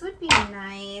would be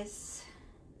nice.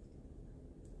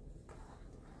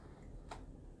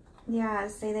 Yeah,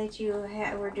 say that you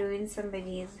were doing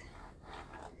somebody's,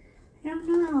 I don't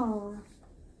know.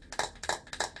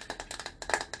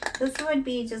 This would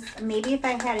be just, maybe if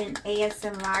I had an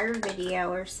ASMR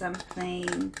video or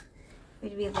something,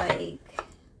 it'd be like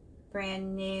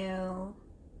brand new. You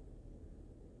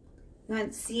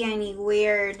wouldn't see any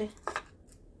weird,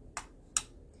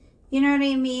 you know what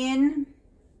I mean?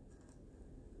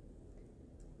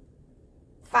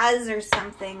 Fuzz or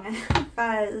something.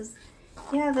 Fuzz.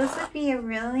 Yeah, this would be a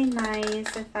really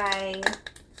nice if I,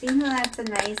 see how that's a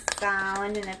nice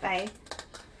sound, and if I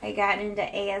got into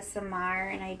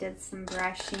ASMR and I did some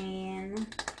brushing.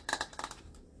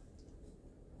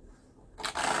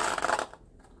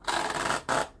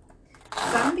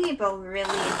 Some people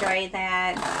really enjoy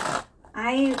that.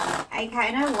 I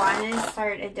kind of want to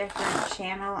start a different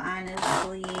channel,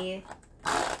 honestly.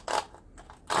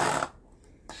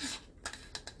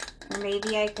 Or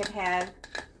maybe I could have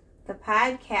the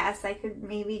podcast. I could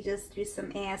maybe just do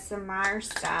some ASMR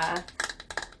stuff.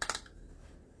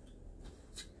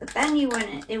 But then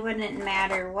it wouldn't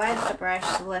matter what the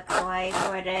brush looked like,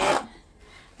 would it?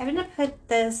 I'm gonna put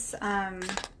this,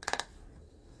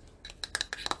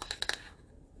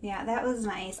 yeah, that was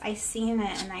nice. I seen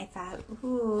it and I thought,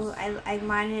 ooh, I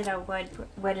wanted a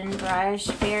wooden brush,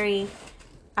 very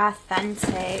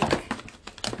authentic.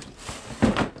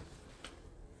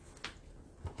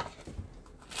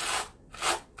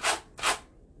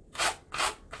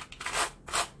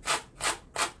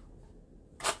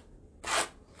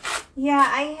 Yeah,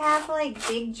 I have like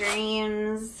big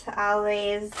dreams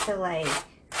always to like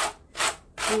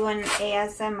do an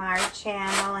ASMR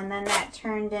channel, and then that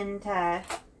turned into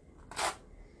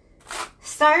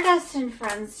Stardust and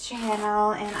Friends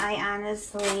channel, and I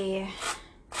honestly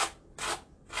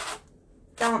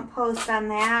don't post on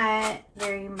that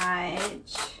very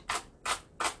much.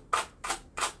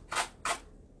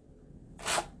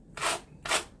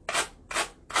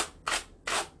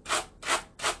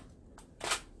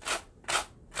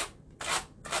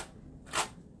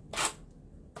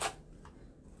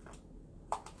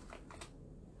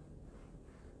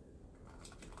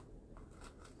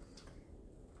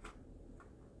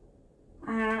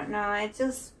 I don't know, it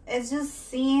just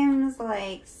seems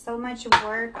like so much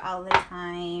work all the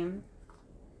time.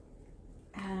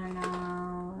 I don't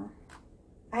know.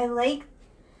 I like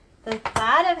the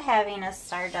thought of having a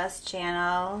Stardust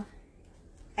channel.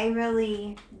 I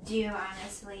really do,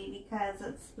 honestly, because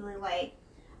it's really like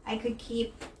I could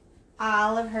keep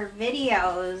all of her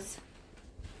videos,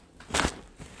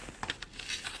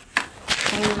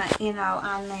 you know,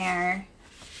 on there.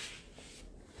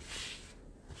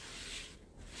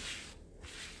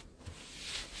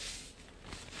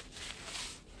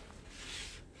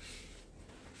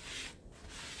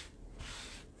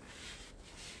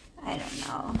 I don't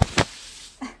know.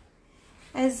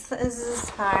 It's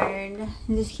just hard to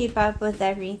just keep up with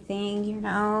everything, you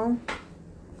know.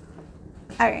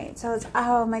 Alright, so it's,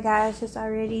 oh my gosh, it's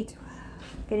already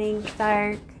getting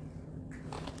dark.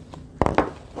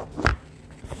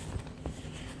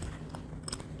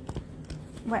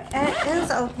 But it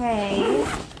is okay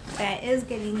that it is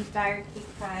getting dark,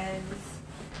 because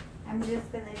I'm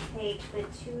just going to take the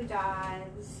two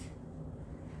dogs.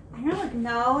 I don't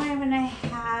know what I'm going to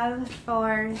have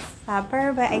for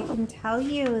supper, but I can tell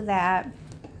you that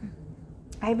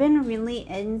I've been really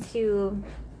into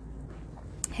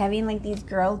having like these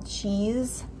grilled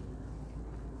cheese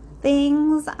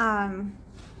things.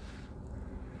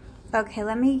 Okay,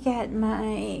 let me get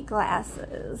my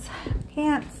glasses.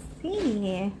 Can't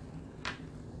see.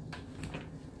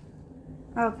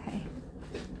 Okay.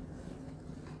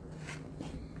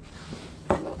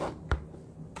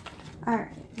 All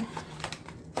right.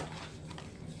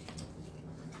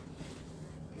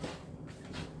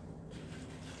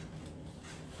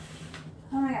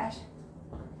 Oh my gosh.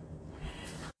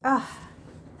 Oh,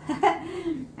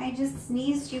 I I just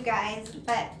sneezed, you guys,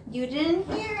 but you didn't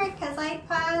hear it because I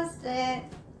paused it.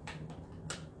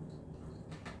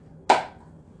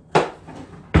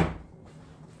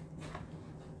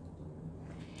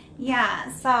 Yeah,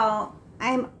 so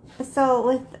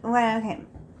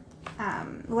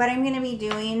what I'm going to be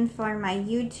doing for my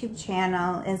YouTube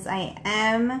channel is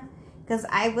because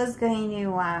I was going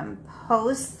to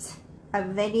post a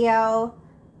video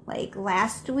like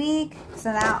last week,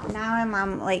 so now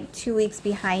I'm like 2 weeks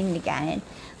behind again.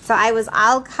 So I was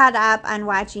all caught up on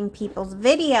watching people's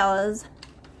videos.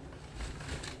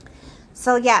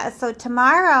 So yeah, so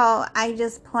tomorrow I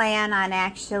just plan on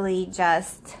actually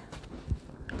just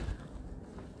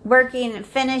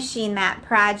finishing that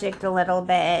project a little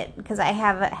bit because I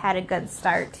haven't had a good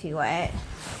start to it.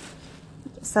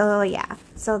 So yeah,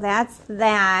 so that's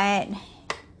that.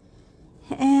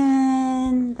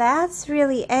 And that's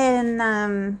really it.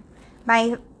 And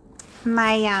my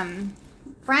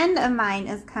friend of mine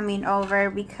is coming over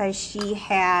because she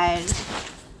had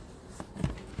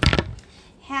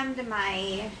hemmed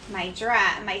my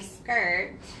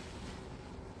skirt.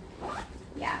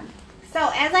 Yeah.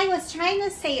 So as I was trying to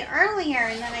say earlier,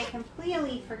 and then I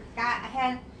completely forgot, I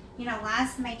had,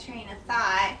 lost my train of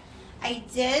thought. I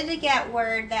did get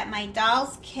word that my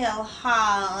Dolls Kill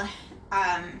haul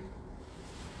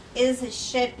is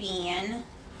shipping.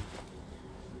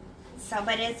 So,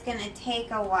 but it's going to take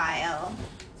a while.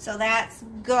 So that's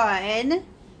good.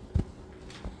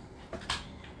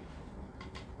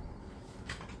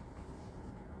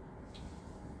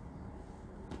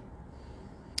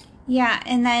 Yeah,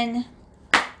 and then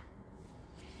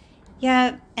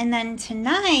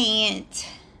tonight,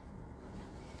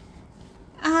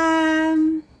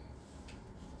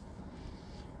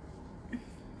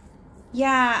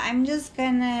 yeah, I'm just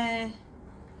gonna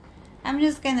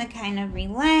kind of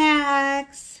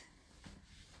relax.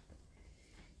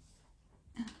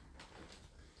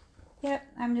 Yep,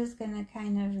 I'm just gonna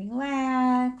kind of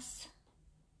relax.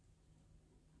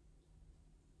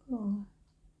 Cool.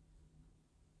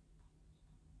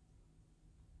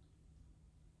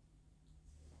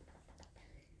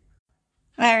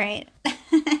 All right.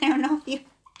 I don't know if you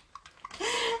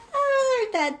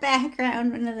heard that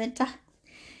background one of the times.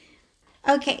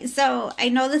 Okay, so I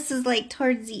know this is like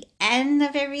towards the end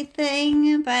of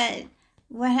everything, but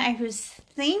what I was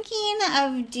thinking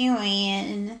of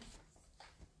doing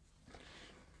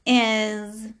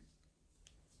is,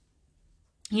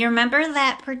 you remember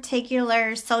that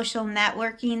particular social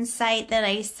networking site that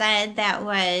I said that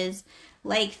was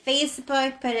like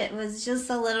Facebook, but it was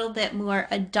just a little bit more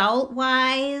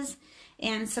adult-wise,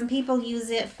 and some people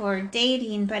use it for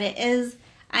dating, but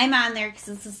I'm on there because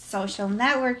it's a social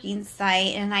networking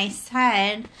site, and I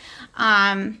said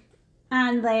on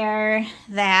there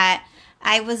that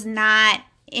I was not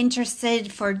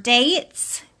interested for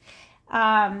dates.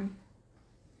 I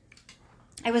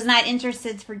was not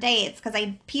interested for dates because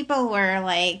people were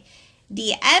like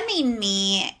DMing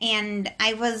me, and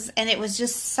it was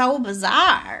just so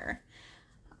bizarre.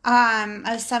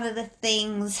 Of some of the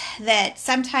things that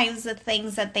sometimes the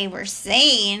things that they were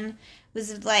saying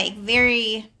was like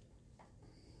very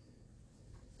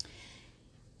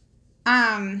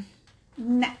some,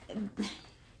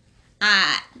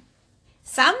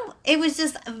 it was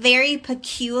just very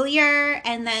peculiar,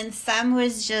 and then some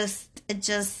was it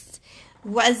just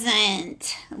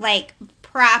wasn't like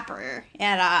proper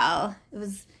at all. It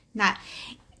was not.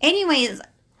 Anyways,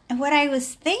 what I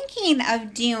was thinking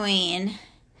of doing,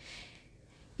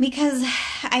 because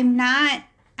I'm not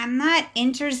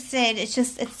interested. It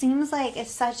seems like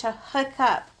it's such a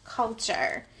hookup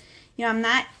culture. I'm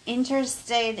not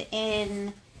interested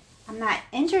in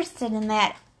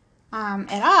that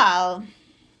at all.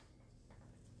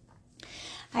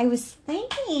 I was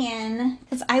thinking,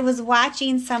 because I was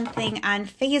watching something on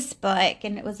Facebook,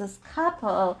 and it was this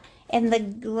couple, and the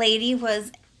lady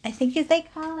was, I think they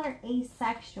call her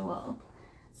asexual.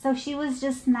 So she was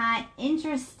just not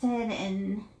interested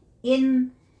in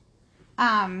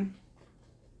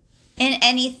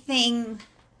anything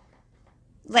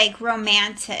like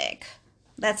romantic.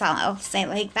 That's all I'll say,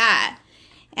 like that.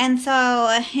 And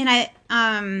so,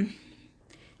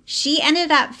 she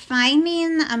ended up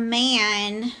finding a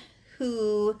man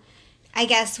who I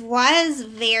guess was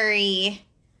very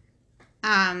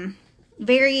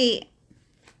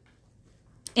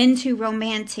into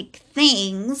romantic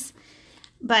things,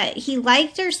 but he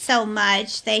liked her so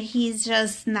much that he's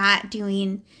just not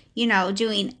doing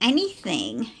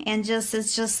anything, and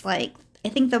it's just like, I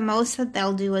think the most that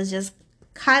they'll do is just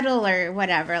cuddle or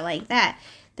whatever like that.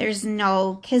 There's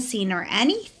no kissing or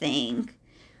anything.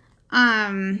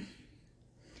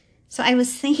 So I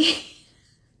was thinking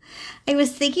I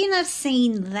was thinking of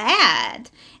saying that,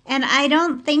 and I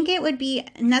don't think it would be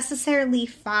necessarily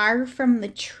far from the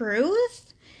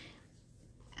truth.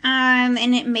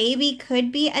 And it maybe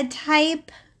could be a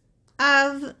type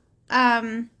of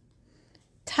a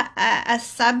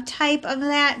subtype of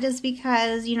that, just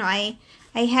because I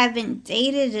haven't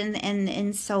dated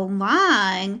in so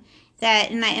long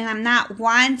that, and I'm not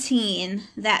wanting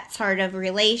that sort of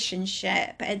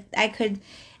relationship. I could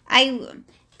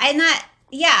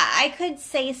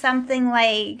say something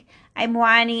like, I'm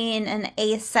wanting an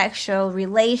asexual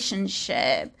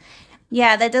relationship.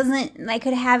 Yeah, I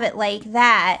could have it like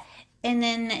that. And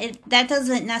then that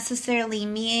doesn't necessarily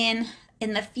mean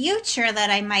in the future that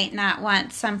I might not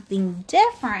want something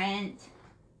different.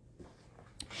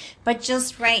 But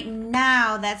just right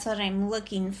now, that's what I'm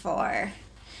looking for.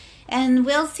 And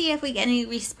we'll see if we get any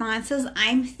responses.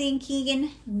 I'm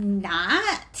thinking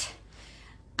not.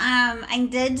 I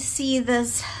did see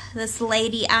this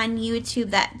lady on YouTube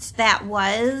that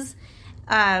was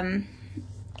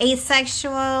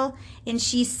asexual, and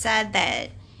she said that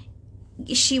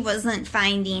she wasn't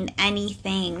finding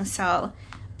anything. So,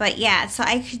 but yeah, so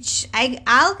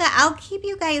I'll keep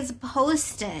you guys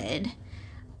posted.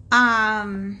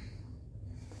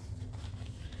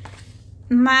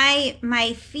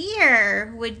 My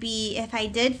fear would be if I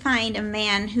did find a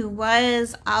man who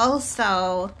was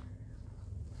also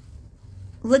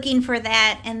looking for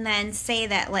that, and then say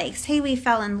that, like, say we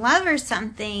fell in love or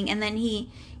something, and then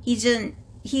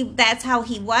that's how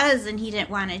he was, and he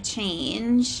didn't want to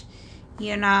change,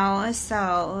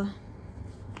 so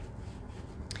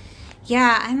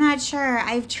yeah, I'm not sure.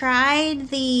 I've tried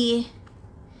the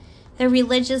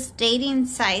religious dating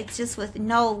sites just with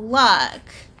no luck,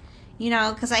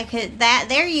 because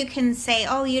there you can say,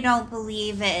 oh, you don't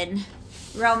believe in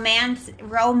romance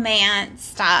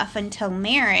stuff until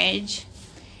marriage,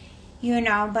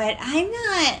 but I'm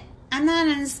not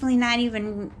honestly not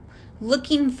even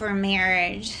looking for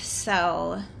marriage.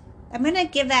 So I'm going to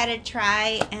give that a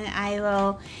try, and I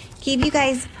will keep you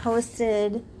guys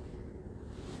posted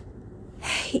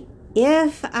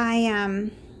if I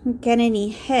get any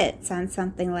hits on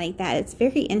something like that. It's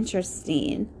very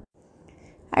interesting.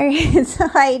 All right, so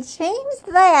I changed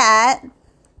that.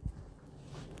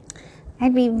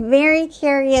 I'd be very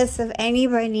curious if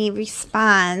anybody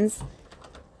responds.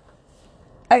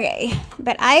 Okay,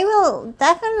 but I will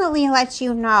definitely let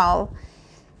you know.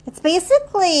 It's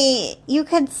basically, you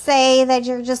could say that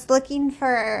you're just looking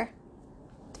for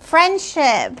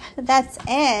friendship. That's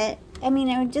it. I mean,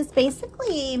 it would just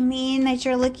basically mean that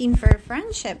you're looking for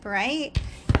friendship, right?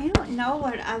 I don't know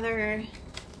what other...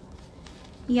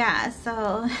 Yeah,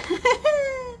 so...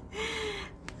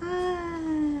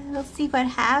 we'll see what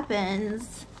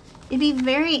happens. It'd be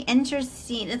very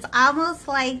interesting. It's almost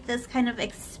like this kind of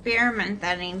experiment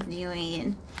that I'm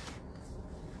doing.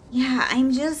 Yeah,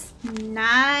 I'm just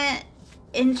not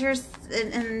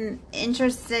interested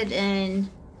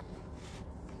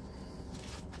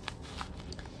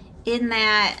in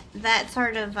that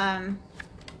sort of I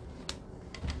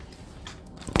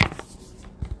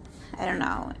don't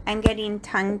know. I'm getting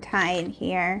tongue-tied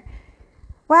here.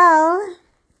 Well,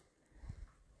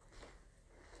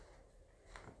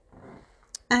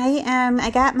 I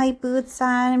got my boots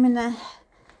on.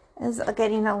 It's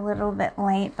getting a little bit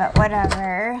late, but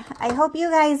whatever. I hope you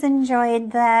guys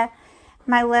enjoyed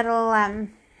my little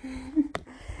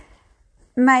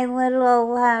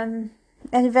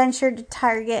adventure to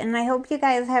Target, and I hope you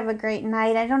guys have a great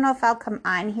night. I don't know if I'll come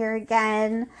on here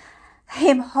again.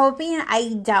 I'm hoping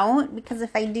I don't, because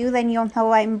if I do, then you'll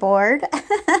know I'm bored.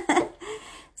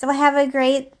 So have a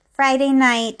great Friday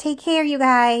night. Take care, you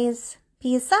guys.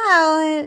 Peace out.